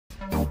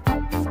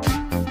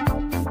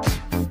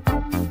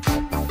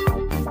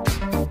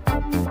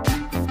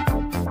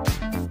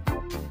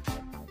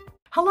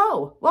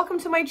Hello, welcome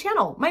to my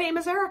channel. My name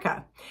is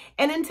Erica,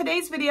 and in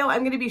today's video,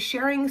 I'm going to be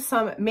sharing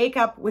some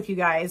makeup with you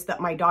guys that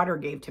my daughter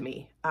gave to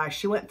me.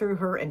 She went through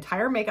her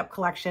entire makeup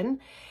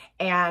collection,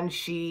 and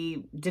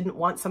she didn't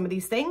want some of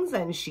these things,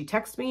 and she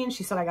texted me and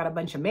she said, I got a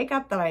bunch of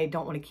makeup that I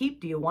don't want to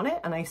keep. Do you want it?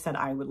 And I said,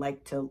 I would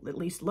like to at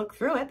least look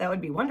through it. That would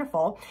be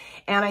wonderful.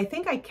 And I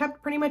think I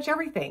kept pretty much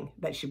everything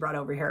that she brought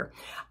over here.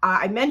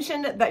 I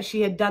mentioned that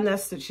she had done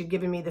this, that she'd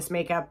given me this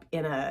makeup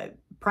in a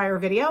prior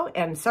video,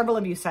 and several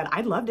of you said,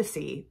 I'd love to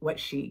see what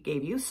she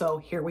gave you. So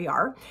here we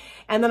are.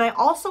 And then I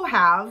also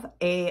have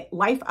a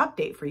life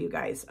update for you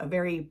guys, a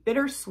very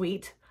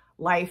bittersweet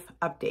life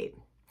update.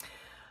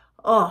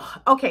 Oh,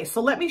 okay. So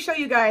let me show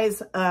you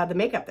guys the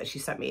makeup that she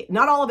sent me.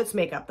 Not all of it's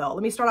makeup though.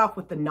 Let me start off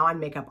with the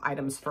non-makeup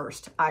items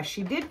first.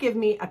 She did give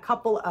me a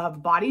couple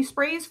of body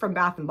sprays from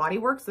Bath & Body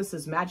Works. This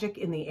is Magic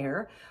in the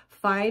Air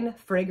Fine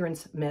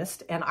Fragrance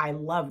Mist, and I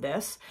love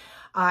this.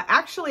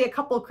 Actually, a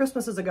couple of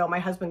Christmases ago, my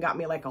husband got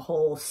me like a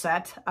whole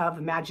set of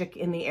Magic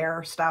in the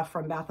Air stuff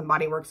from Bath &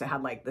 Body Works. It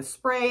had like the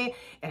spray,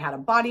 it had a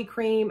body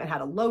cream, it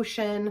had a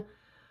lotion.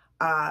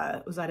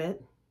 Was that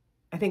it?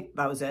 I think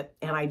that was it.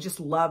 And I just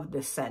love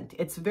this scent.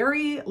 It's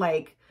very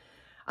like,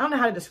 I don't know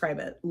how to describe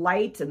it,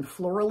 light and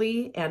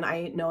florally. And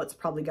I know it's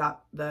probably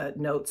got the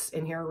notes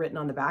in here written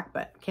on the back,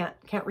 but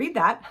can't read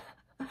that.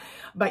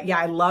 But yeah,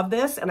 I love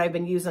this, and I've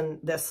been using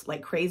this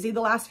like crazy the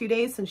last few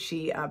days since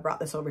she brought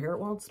this over here.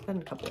 Well, it's been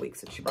a couple of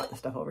weeks since she brought this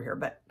stuff over here,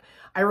 but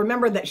I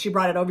remember that she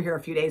brought it over here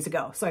a few days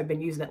ago, so I've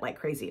been using it like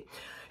crazy.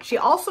 She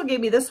also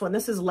gave me this one.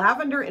 This is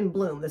Lavender in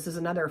Bloom. This is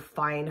another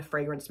fine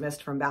fragrance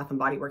mist from Bath &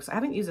 Body Works. I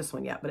haven't used this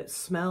one yet, but it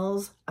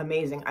smells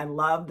amazing. I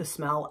love the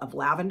smell of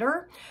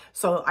lavender,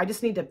 so I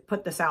just need to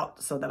put this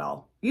out so that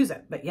I'll use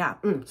it. But yeah,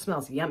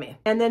 smells yummy.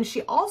 And then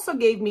she also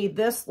gave me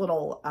this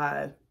little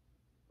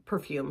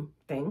perfume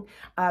thing.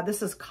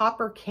 This is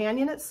Copper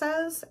Canyon, it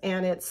says,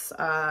 and it's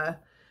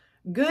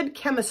Good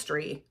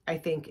Chemistry, I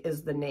think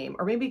is the name,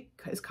 or maybe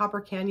is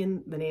Copper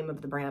Canyon the name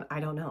of the brand? I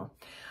don't know.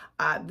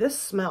 This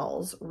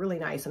smells really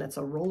nice, and it's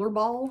a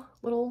rollerball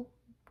little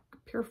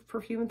pure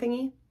perfume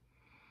thingy.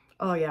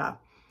 Oh yeah,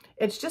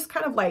 it's just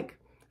kind of like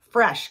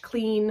fresh,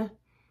 clean,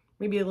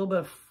 maybe a little bit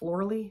of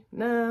florally.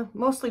 Nah,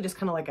 mostly just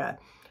kind of like a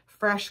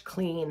fresh,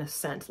 clean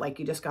scent, like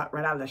you just got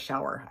right out of the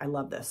shower. I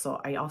love this.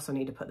 So I also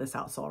need to put this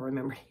out so I'll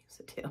remember to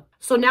use it too.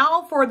 So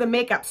now for the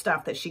makeup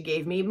stuff that she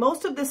gave me.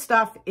 Most of this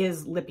stuff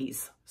is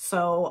lippies.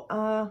 So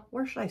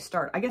where should I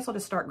start? I guess I'll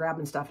just start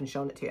grabbing stuff and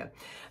showing it to you.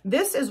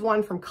 This is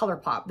one from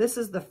ColourPop. This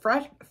is the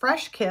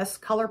Fresh Kiss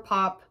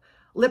ColourPop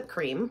lip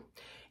cream,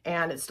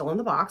 and it's still in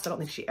the box. I don't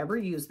think she ever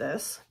used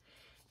this.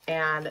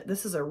 And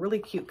this is a really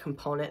cute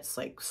component. It's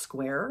like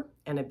square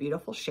and a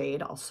beautiful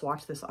shade. I'll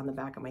swatch this on the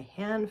back of my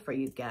hand for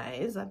you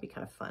guys. That'd be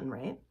kind of fun,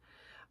 right?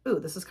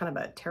 Ooh, this is kind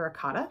of a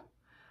terracotta.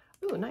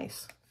 Ooh,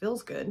 nice.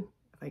 Feels good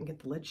if I can get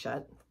the lid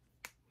shut.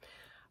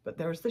 But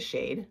there's the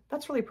shade.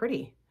 That's really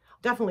pretty.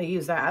 Definitely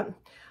use that.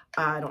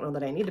 I don't know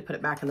that I need to put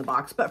it back in the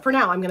box, but for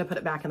now I'm going to put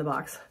it back in the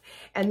box.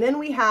 And then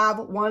we have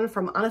one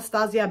from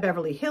Anastasia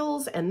Beverly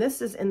Hills, and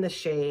this is in the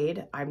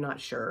shade, I'm not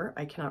sure,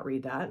 I cannot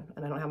read that,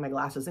 and I don't have my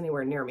glasses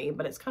anywhere near me,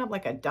 but it's kind of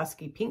like a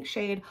dusky pink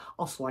shade.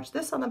 I'll swatch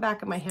this on the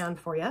back of my hand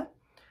for you.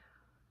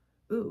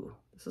 Ooh,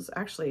 this is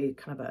actually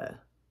kind of a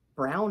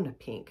brown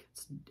pink.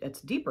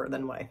 It's deeper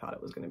than what I thought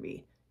it was going to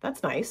be.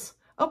 That's nice.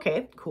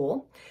 Okay,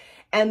 cool.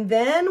 And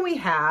then we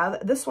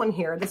have this one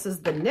here. This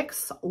is the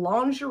NYX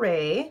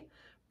Lingerie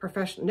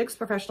NYX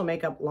Professional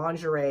Makeup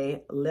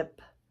Lingerie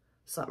Lip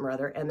something or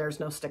other, and there's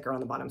no sticker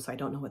on the bottom, so I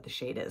don't know what the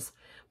shade is.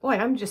 Boy,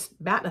 I'm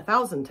just batting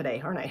 1,000 today,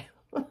 aren't I?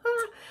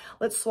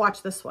 Let's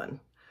swatch this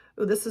one.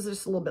 Ooh, this is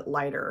just a little bit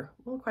lighter,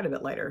 well, quite a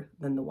bit lighter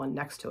than the one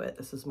next to it.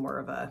 This is more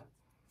of a,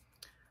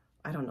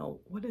 I don't know,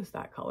 what is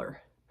that color?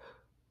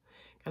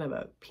 Kind of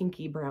a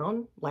pinky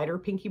brown, lighter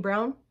pinky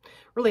brown.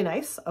 Really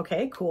nice.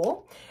 Okay,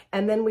 cool.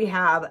 And then we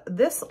have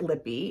this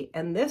lippy,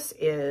 and this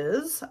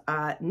is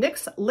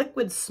NYX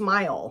Liquid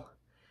Smile.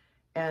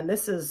 And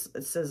this is,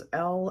 it says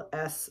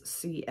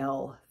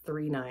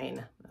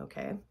LSCL39,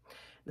 okay?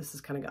 This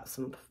has kind of got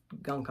some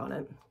gunk on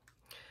it.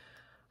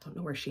 Don't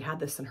know where she had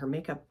this in her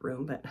makeup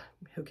room, but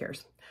who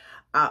cares?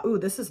 Ooh,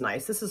 this is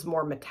nice. This is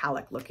more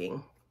metallic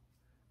looking.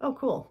 Oh,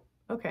 cool.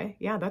 Okay,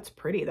 yeah, that's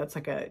pretty. That's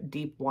like a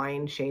deep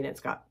wine shade.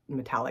 It's got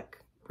metallic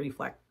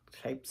reflect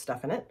type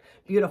stuff in it.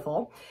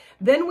 Beautiful.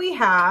 Then we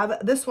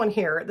have this one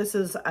here. This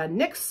is a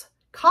NYX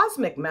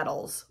Cosmic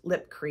Metals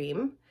Lip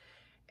Cream.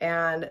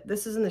 And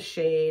this is in the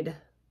shade,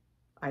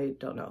 I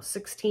don't know,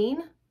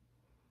 16.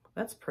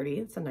 That's pretty.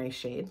 It's a nice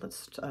shade.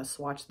 Let's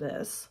swatch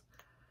this.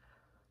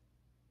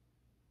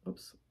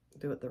 Oops,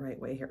 do it the right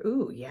way here.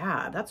 Ooh,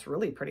 yeah, that's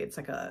really pretty. It's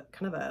like a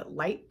kind of a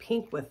light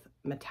pink with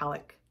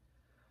metallic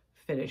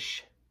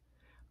finish.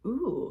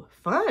 Ooh,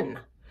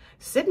 fun.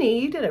 Sydney,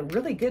 you did a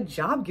really good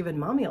job giving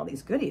mommy all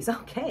these goodies.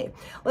 Okay,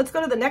 let's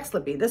go to the next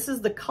lippy. This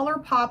is the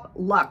ColourPop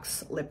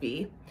Luxe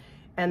Lippy.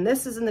 And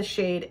this is in the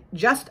shade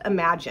Just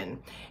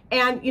Imagine.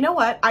 And you know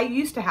what? I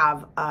used to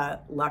have a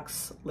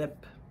Luxe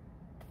lip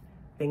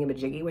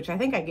thingamajiggy, which I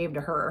think I gave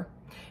to her.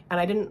 And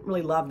I didn't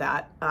really love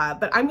that.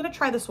 But I'm going to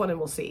try this one and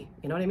we'll see.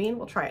 You know what I mean?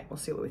 We'll try it. We'll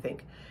see what we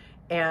think.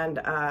 And,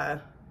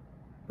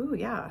 ooh,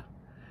 yeah.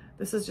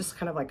 This is just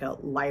kind of like a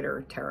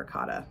lighter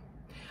terracotta.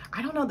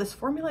 I don't know. This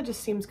formula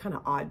just seems kind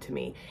of odd to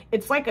me.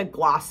 It's like a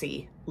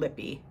glossy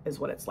lippy is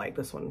what it's like.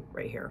 This one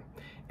right here.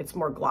 It's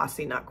more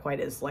glossy, not quite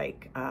as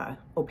like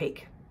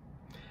opaque.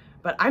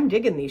 But I'm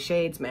digging these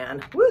shades,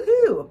 man.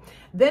 Woohoo!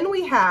 Then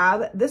we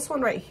have this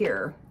one right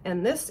here.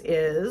 And this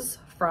is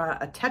from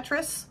a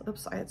Tetris.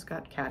 Oops, it's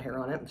got cat hair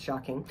on it.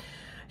 Shocking.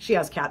 She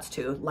has cats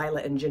too,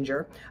 Lila and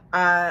Ginger.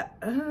 I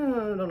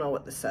don't know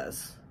what this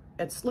says.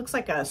 It looks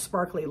like a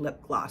sparkly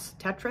lip gloss.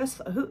 Tetris?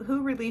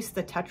 Who released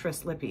the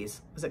Tetris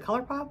lippies? Was it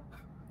ColourPop?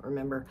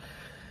 Remember.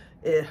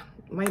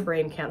 My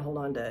brain can't hold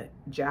on to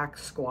jack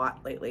squat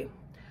lately.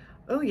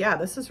 Oh yeah,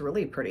 this is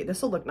really pretty.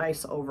 This will look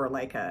nice over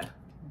like a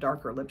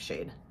darker lip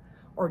shade.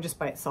 Or just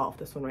by itself,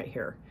 this one right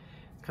here.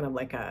 It's kind of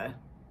like a,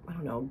 I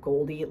don't know,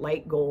 goldy,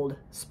 light gold,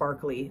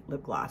 sparkly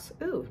lip gloss.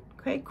 Ooh,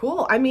 okay,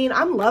 cool. I mean,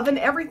 I'm loving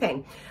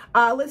everything.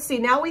 Let's see,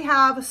 now we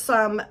have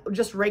some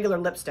just regular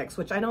lipsticks,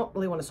 which I don't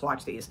really want to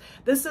swatch these.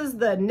 This is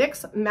the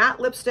NYX matte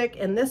lipstick,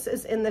 and this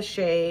is in the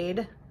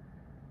shade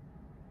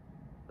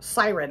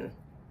Siren.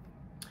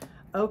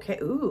 Okay,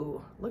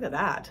 ooh, look at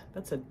that.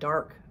 That's a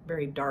dark,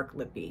 very dark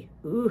lippy.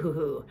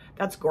 Ooh,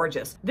 that's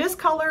gorgeous. This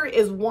color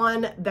is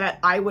one that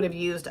I would have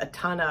used a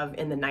ton of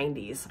in the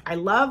 90s. I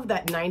love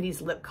that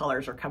 90s lip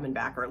colors are coming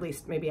back, or at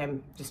least maybe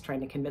I'm just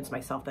trying to convince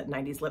myself that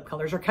 90s lip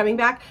colors are coming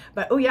back.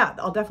 But oh yeah,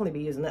 I'll definitely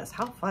be using this.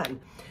 How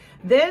fun.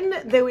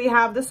 Then we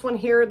have this one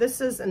here.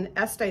 This is an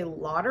Estee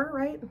Lauder,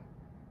 right?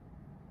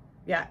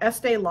 Yeah,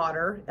 Estee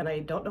Lauder, and I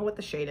don't know what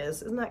the shade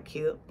is. Isn't that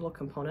cute? Little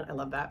component, I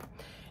love that.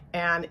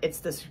 And it's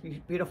this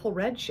beautiful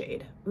red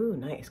shade. Ooh,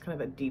 nice, kind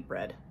of a deep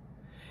red.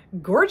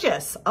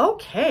 Gorgeous,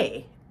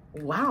 okay,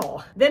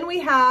 wow. Then we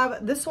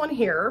have this one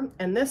here,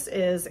 and this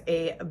is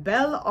a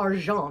Belle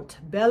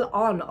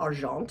en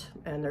Argent,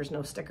 and there's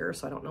no sticker,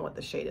 so I don't know what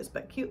the shade is,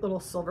 but cute little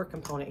silver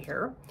component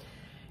here.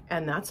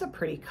 And that's a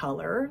pretty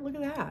color, look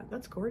at that,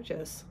 that's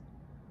gorgeous.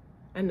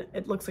 And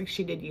it looks like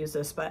she did use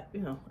this, but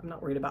you know, I'm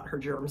not worried about her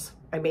germs.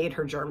 I made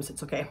her germs,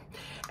 it's okay.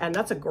 And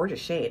that's a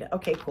gorgeous shade.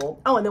 Okay, cool.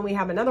 Oh, and then we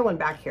have another one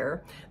back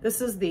here. This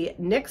is the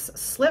NYX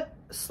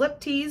Slip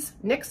Tease,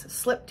 NYX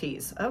Slip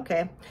Tease,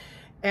 okay.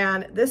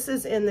 And this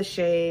is in the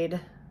shade,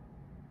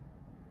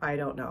 I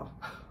don't know,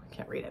 I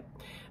can't read it.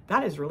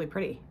 That is really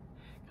pretty.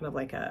 Kind of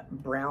like a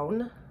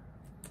brown.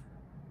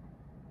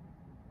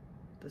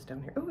 This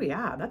down here, oh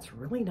yeah, that's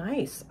really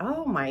nice.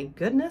 Oh my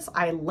goodness,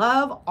 I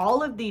love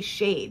all of these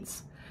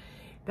shades.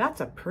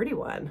 That's a pretty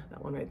one.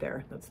 That one right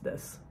there. That's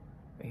this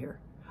right here.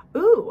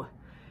 Ooh,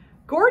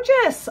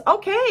 gorgeous.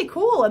 Okay,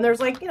 cool. And there's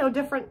like, you know,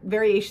 different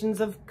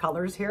variations of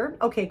colors here.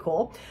 Okay,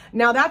 cool.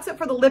 Now that's it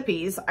for the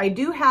lippies. I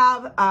do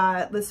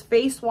have this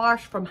face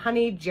wash from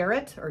Honey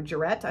Jarrett,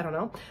 I don't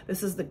know.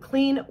 This is the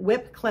Clean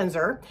Whip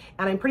Cleanser.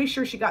 And I'm pretty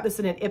sure she got this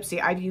in an Ipsy.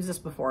 I've used this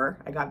before.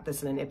 I got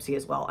this in an Ipsy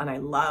as well. And I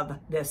love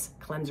this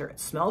cleanser. It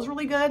smells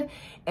really good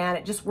and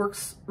it just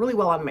works really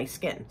well on my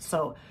skin.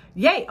 So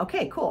yay.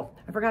 Okay, cool.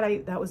 I forgot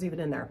that was even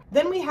in there.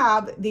 Then we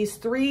have these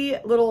 3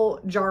 little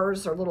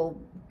jars or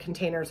little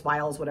containers,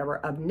 vials, whatever,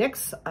 of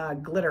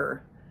NYX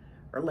glitter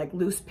or like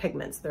loose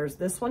pigments. There's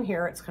this one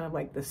here. It's kind of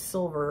like the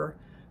silver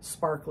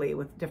sparkly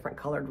with different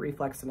colored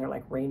reflex, and they're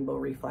like rainbow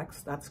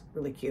reflex. That's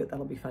really cute.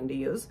 That'll be fun to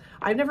use.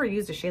 I've never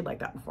used a shade like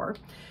that before.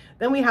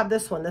 Then we have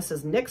this one. This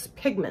is NYX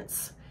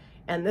Pigments,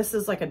 and this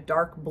is like a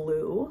dark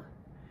blue.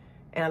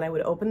 And I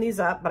would open these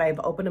up, but I've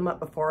opened them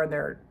up before and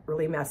they're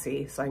really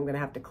messy. So I'm gonna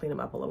have to clean them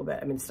up a little bit.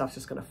 I mean, stuff's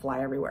just gonna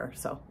fly everywhere.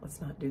 So let's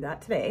not do that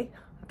today.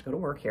 I have to go to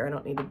work here. I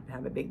don't need to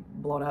have a big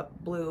blown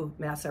up blue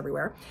mess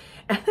everywhere.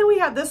 And then we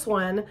have this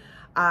one,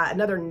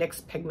 another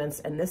NYX Pigments.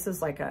 And this is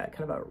like a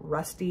kind of a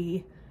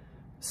rusty,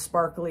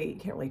 sparkly, you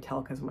can't really tell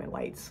because of my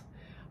lights.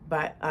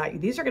 But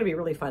these are gonna be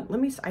really fun.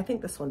 I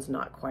think this one's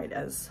not quite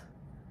as,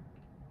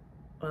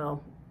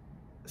 well,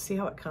 see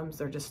how it comes?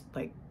 They're just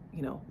like,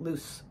 you know,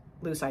 loose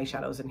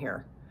eyeshadows in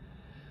here.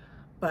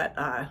 But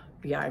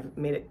yeah, I've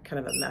made it kind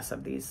of a mess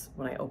of these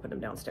when I open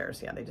them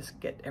downstairs. Yeah, they just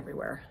get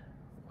everywhere.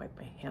 Wipe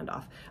my hand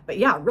off. But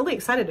yeah, really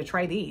excited to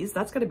try these.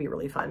 That's gonna be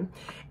really fun.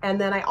 And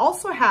then I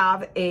also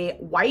have a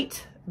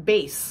white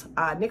base,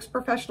 NYX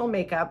Professional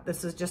Makeup.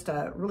 This is just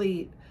a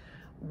really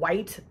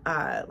white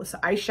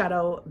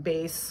eyeshadow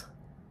base.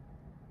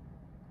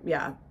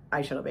 Yeah,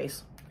 eyeshadow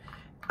base.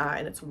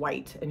 And it's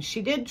white. And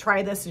she did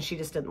try this and she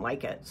just didn't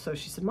like it. So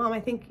she said, Mom, I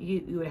think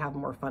you would have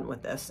more fun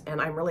with this. And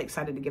I'm really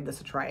excited to give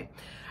this a try.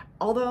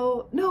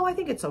 Although, no, I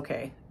think it's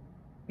okay.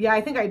 Yeah,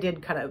 I think I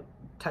did kind of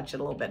touch it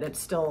a little bit. It's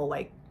still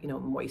like, you know,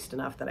 moist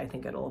enough that I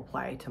think it'll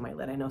apply to my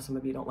lid. I know some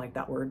of you don't like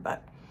that word,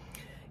 but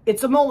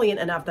it's emollient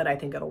enough that I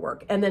think it'll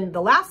work. And then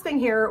the last thing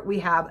here, we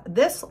have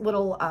this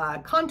little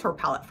contour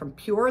palette from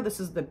Pure. This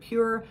is the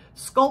Pure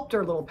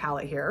Sculptor little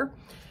palette here.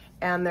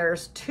 And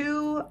there's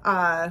 2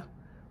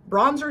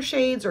 bronzer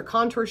shades or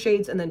contour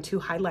shades and then 2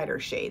 highlighter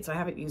shades. I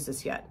haven't used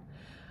this yet.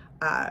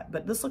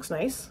 But this looks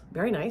nice,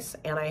 very nice.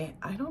 And I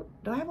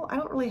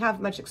don't really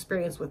have much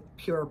experience with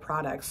Pure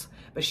products,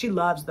 but she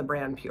loves the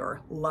brand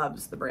Pure,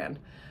 loves the brand.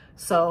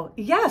 So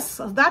yes,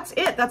 so that's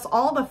it. That's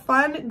all the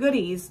fun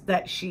goodies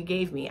that she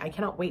gave me. I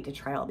cannot wait to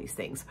try all these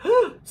things.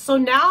 So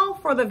now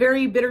for the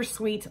very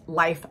bittersweet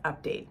life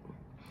update.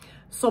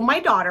 So my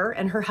daughter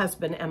and her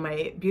husband and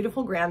my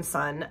beautiful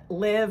grandson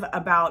live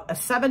about a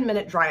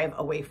 7-minute drive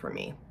away from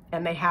me.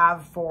 And they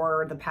have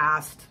for the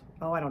past,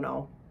 I don't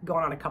know,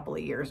 going on a couple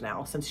of years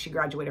now since she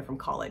graduated from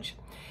college.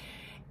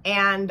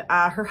 And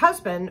her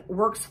husband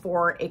works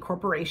for a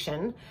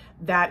corporation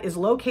that is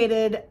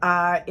located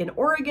in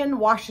Oregon,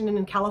 Washington,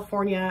 and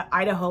California,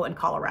 Idaho, and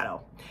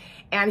Colorado.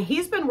 And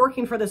he's been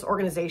working for this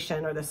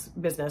organization or this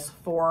business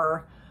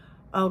for,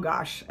 oh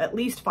gosh, at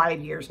least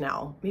 5 years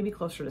now, maybe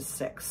closer to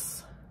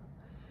 6.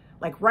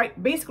 Like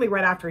basically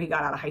right after he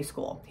got out of high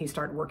school, he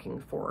started working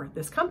for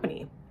this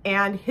company.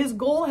 And his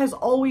goal has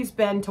always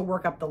been to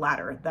work up the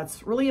ladder.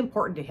 That's really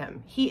important to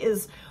him. He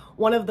is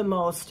one of the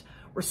most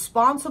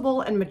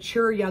responsible and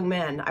mature young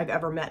men I've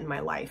ever met in my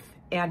life.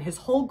 And his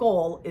whole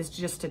goal is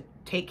just to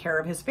take care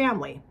of his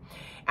family.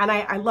 And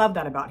I love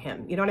that about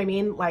him. You know what I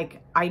mean?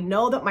 Like, I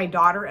know that my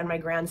daughter and my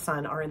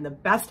grandson are in the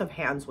best of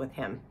hands with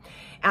him.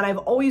 And I've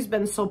always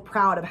been so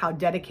proud of how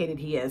dedicated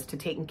he is to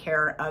taking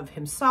care of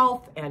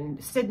himself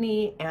and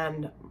Sydney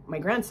and my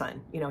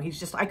grandson. You know, he's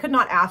just, I could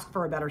not ask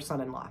for a better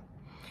son-in-law.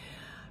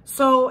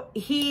 So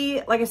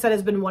he, like I said,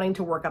 has been wanting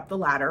to work up the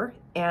ladder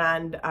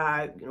and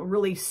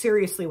really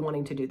seriously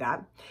wanting to do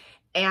that.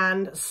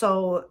 And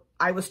so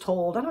I was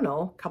told, I don't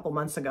know, a couple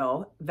months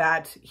ago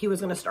that he was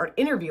going to start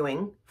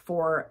interviewing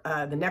for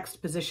the next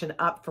position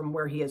up from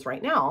where he is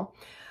right now,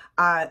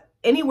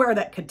 anywhere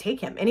that could take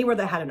him, anywhere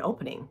that had an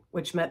opening,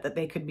 which meant that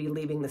they could be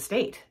leaving the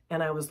state.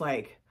 And I was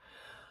like,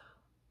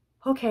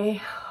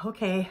 okay,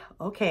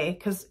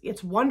 because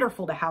it's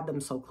wonderful to have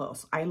them so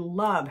close. I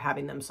love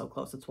having them so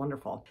close. It's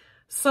wonderful.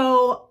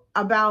 So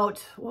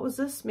about, what was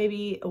this?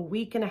 Maybe a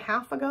week and a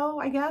half ago,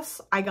 I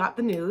guess, I got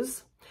the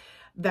news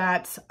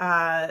that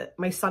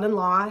my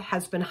son-in-law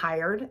has been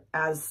hired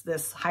as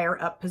this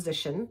higher up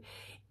position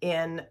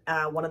in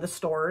one of the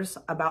stores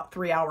about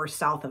 3 hours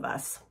south of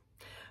us.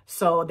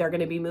 So they're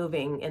going to be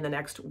moving in the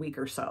next week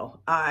or so.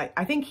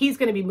 I think he's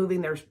going to be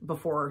moving there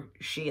before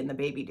she and the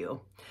baby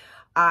do.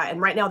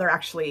 And right now they're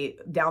actually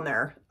down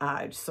there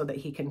so that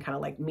he can kind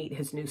of like meet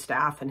his new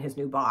staff and his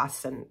new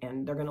boss. And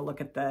they're going to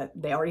look at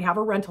they already have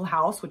a rental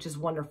house, which is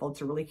wonderful. It's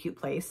a really cute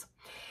place.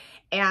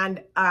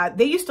 And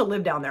they used to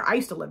live down there. I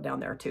used to live down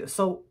there too.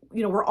 So,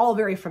 you know, we're all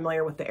very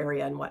familiar with the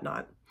area and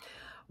whatnot.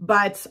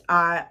 But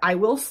I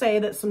will say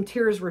that some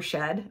tears were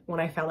shed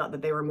when I found out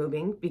that they were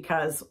moving,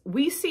 because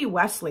we see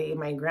Wesley,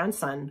 my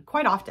grandson,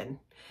 quite often.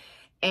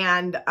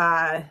 And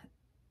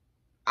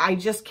I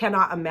just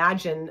cannot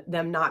imagine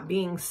them not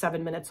being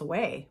 7 minutes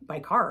away by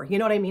car. You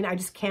know what I mean? I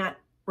just can't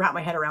wrap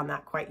my head around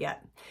that quite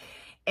yet.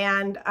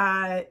 And,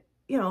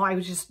 you know,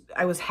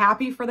 I was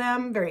happy for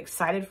them, very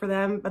excited for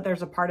them, but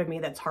there's a part of me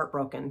that's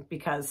heartbroken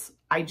because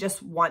I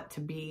just want to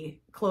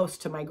be close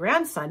to my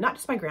grandson, not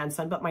just my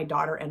grandson, but my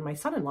daughter and my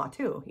son-in-law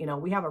too. You know,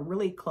 we have a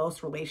really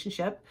close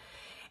relationship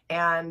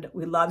and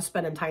we love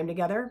spending time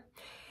together.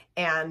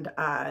 And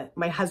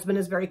my husband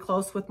is very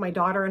close with my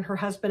daughter and her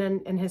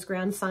husband and his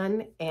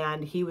grandson,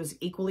 and he was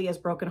equally as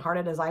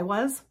brokenhearted as I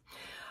was.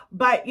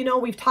 But, you know,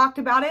 we've talked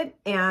about it,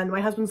 and my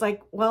husband's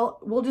like, well,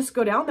 we'll just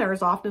go down there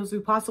as often as we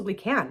possibly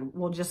can.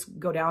 We'll just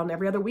go down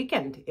every other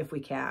weekend if we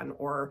can,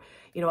 or,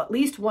 you know, at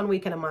least 1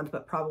 weekend a month,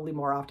 but probably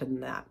more often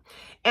than that.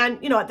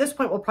 And, you know, at this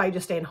point, we'll probably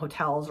just stay in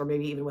hotels or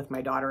maybe even with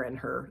my daughter and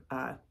her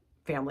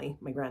family,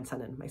 my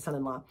grandson and my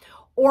son-in-law.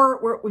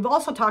 Or we've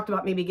also talked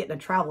about maybe getting a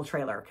travel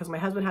trailer because my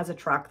husband has a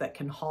truck that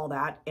can haul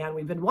that, and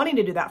we've been wanting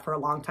to do that for a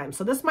long time.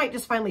 So this might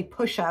just finally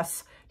push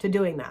us to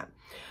doing that.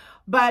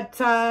 But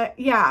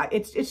yeah,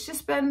 it's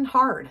just been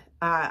hard.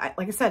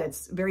 Like I said,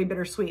 it's very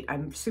bittersweet.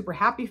 I'm super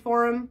happy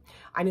for him.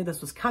 I knew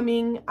this was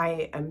coming.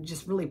 I am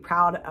just really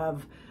proud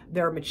of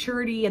their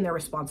maturity and their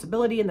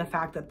responsibility and the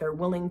fact that they're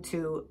willing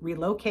to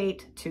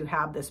relocate to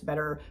have this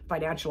better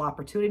financial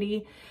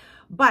opportunity.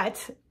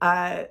 But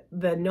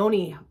the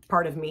Nonny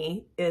part of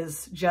me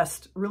is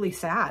just really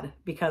sad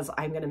because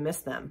I'm going to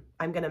miss them.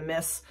 I'm going to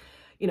miss,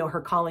 you know,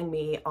 her calling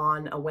me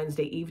on a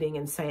Wednesday evening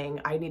and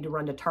saying, I need to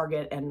run to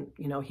Target and,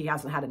 you know, he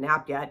hasn't had a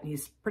nap yet. And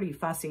he's pretty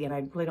fussy and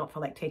I really don't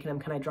feel like taking him.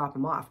 Can I drop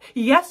him off?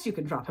 Yes, you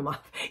can drop him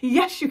off.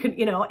 Yes, you can.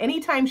 You know,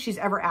 anytime she's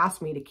ever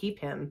asked me to keep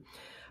him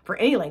for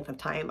any length of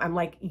time, I'm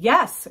like,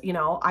 yes, you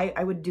know,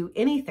 I would do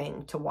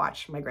anything to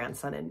watch my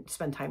grandson and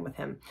spend time with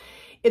him.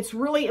 It's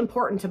really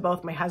important to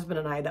both my husband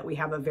and I that we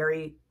have a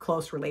very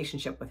close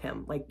relationship with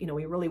him. Like, you know,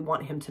 we really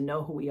want him to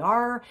know who we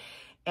are.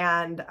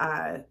 And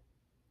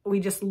we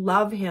just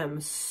love him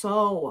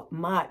so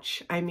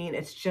much. I mean,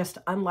 it's just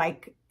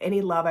unlike any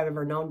love I've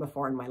ever known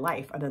before in my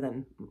life, other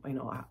than, you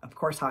know, of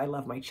course, how I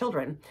love my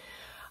children.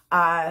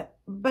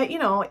 But, you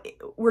know,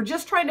 we're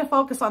just trying to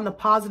focus on the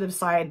positive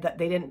side that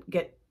they didn't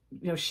get,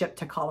 you know, shipped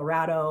to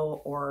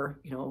Colorado or,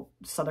 you know,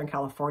 Southern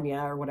California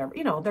or whatever.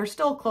 You know, they're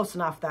still close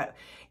enough that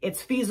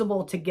it's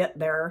feasible to get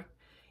there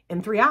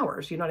in 3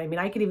 hours. You know what I mean?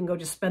 I could even go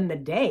just spend the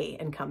day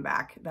and come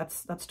back.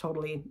 That's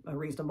totally a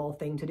reasonable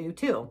thing to do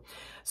too.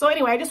 So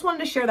anyway, I just wanted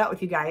to share that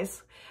with you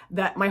guys,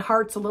 that my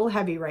heart's a little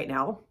heavy right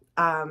now.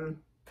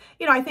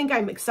 You know, I think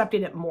I'm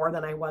accepting it more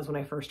than I was when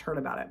I first heard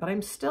about it, but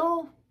I'm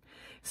still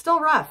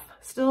rough,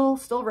 still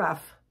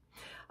rough.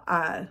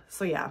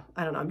 So yeah,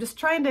 I don't know. I'm just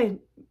trying to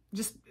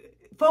just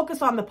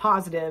focus on the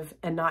positive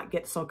and not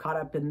get so caught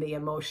up in the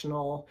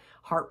emotional,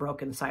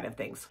 heartbroken side of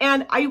things.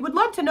 And I would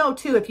love to know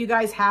too, if you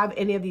guys have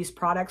any of these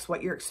products,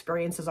 what your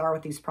experiences are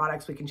with these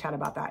products. We can chat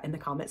about that in the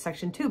comment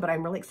section too, but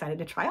I'm really excited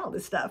to try all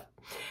this stuff.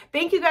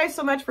 Thank you guys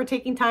so much for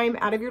taking time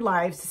out of your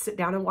lives to sit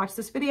down and watch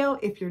this video.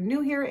 If you're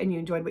new here and you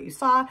enjoyed what you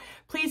saw,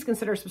 please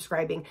consider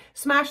subscribing,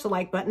 smash the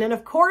like button, and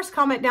of course,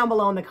 comment down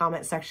below in the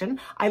comment section.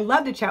 I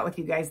love to chat with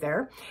you guys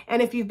there.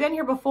 And if you've been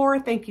here before,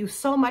 thank you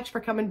so much for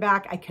coming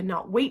back. I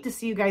cannot wait to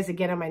see you guys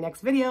again in my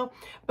next video.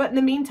 But in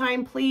the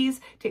meantime, please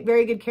take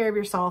very good care of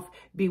yourself.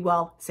 Be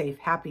well, safe,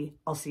 happy.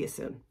 I'll see you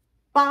soon.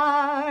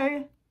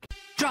 Bye.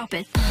 Drop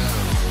it.